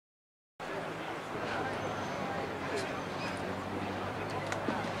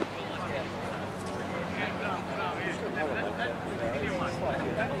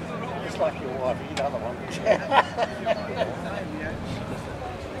It's like your wife, you know the one.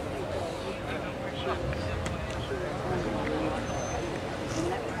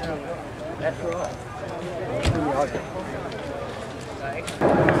 That's right.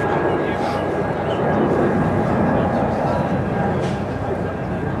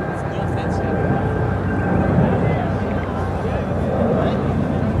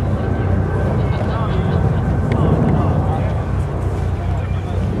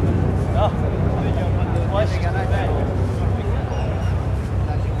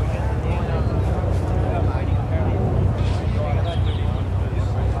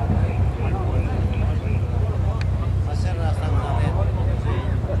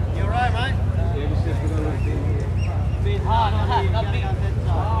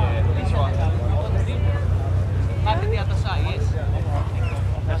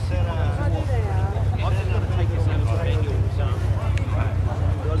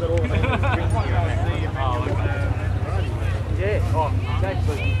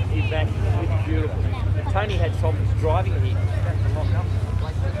 Tony had problems driving here.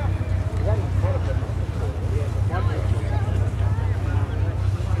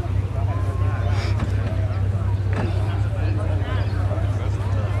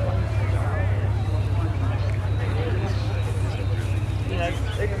 You know,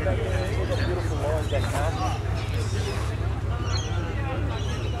 even back then, all the beautiful lines that car.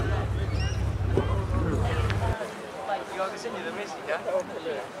 You guys send you the message, huh?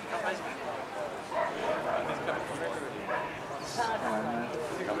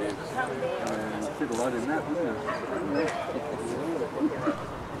 People like him that, wouldn't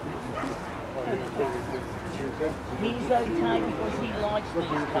He's okay because he likes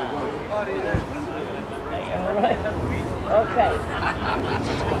these cars. Alright. Okay.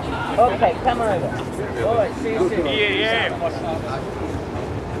 Okay, come over. Alright, see you soon. Yeah.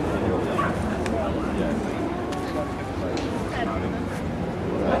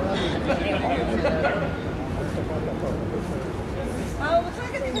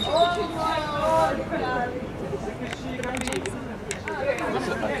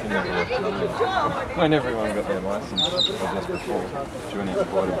 When everyone got their license, or just before, Johnny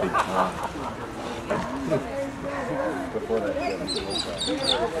quite a big car. Before that,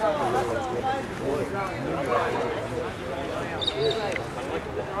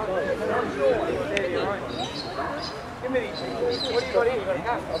 What do you got here? You got a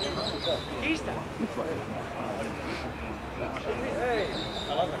car? He's done. Hey.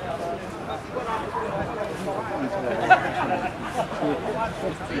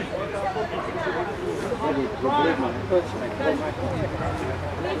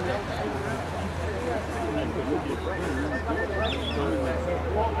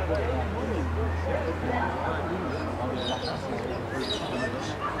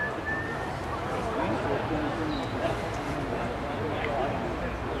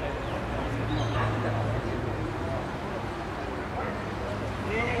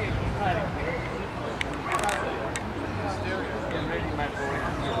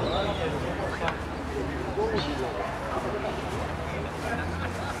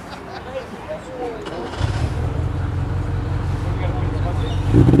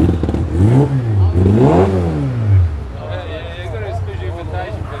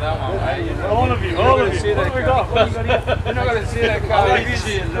 All of you. What have we got? What have you got here? You're not going to see that car. Like this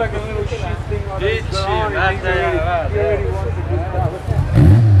shit. Like a little shit thing on it. That's he already wants a good car. What's that?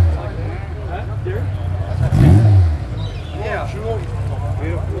 Huh? Derek? Yeah. Sure.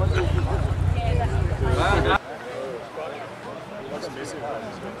 Beautiful. What's missing?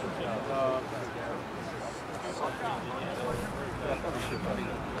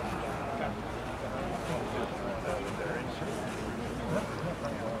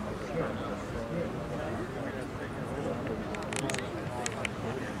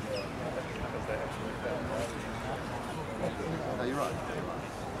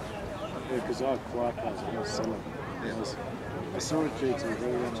 Because I have quiet cars, I don't sell them. I saw it cheats and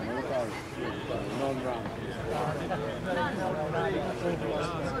very well on all cars. Non-run.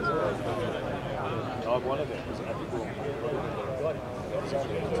 I wanted it because I'd be cool.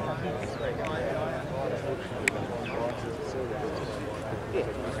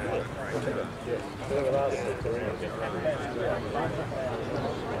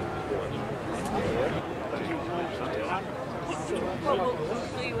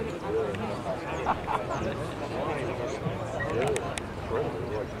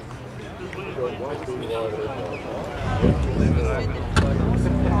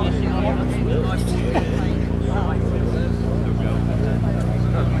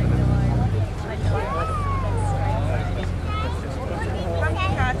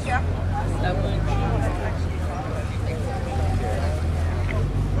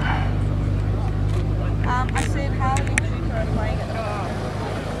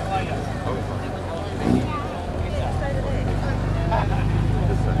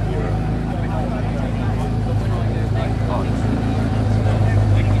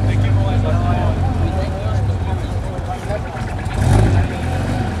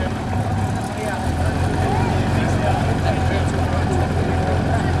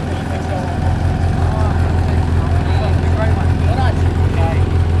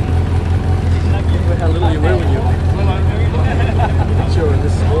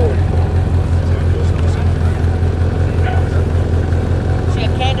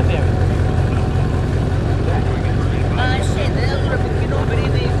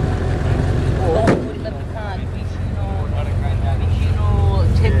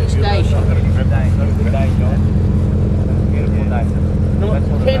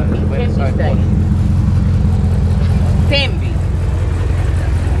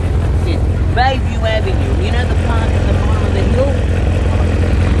 Bayview Avenue. You know the park at the bottom of the hill?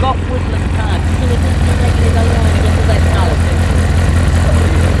 Gough Whitlam Park. You can directly go along and get to that palace.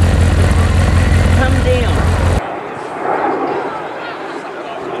 Come down.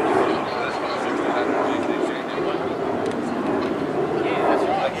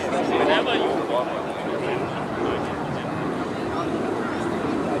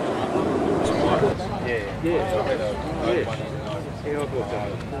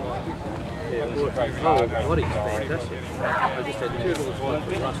 What is fantastic. I just had 2 little ones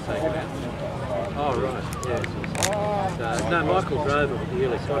for rust taken out. Oh, right, yeah. So, no, Michael drove it with the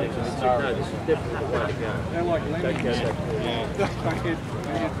electronics and he said, no, this is definitely the way to go.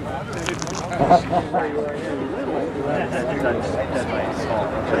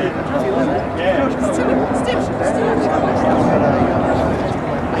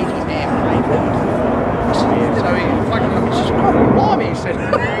 He said.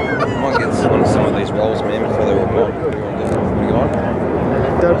 Might get some of these rolls, man, before they were gone. What do you want to do? You on?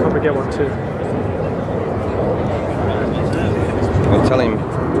 Don't probably get one too. I'll tell him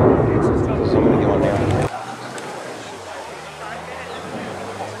somebody to get one now.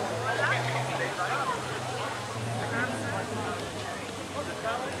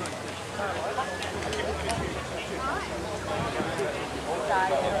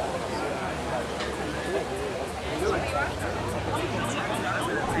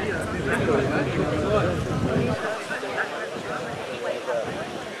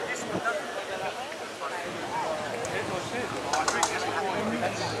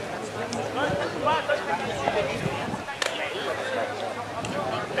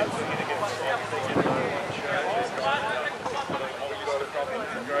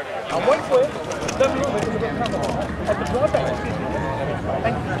 I'll wait for you. Don't be wrong, there's a bit of cover. And the drive back.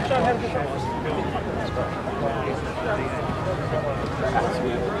 And show how to do that.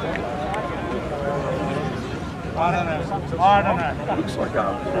 I don't know. Looks like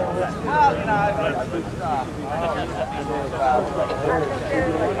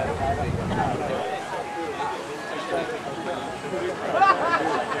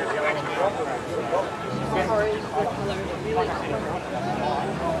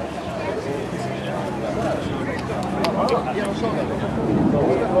Yeah, I'm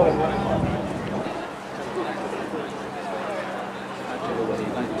sorry.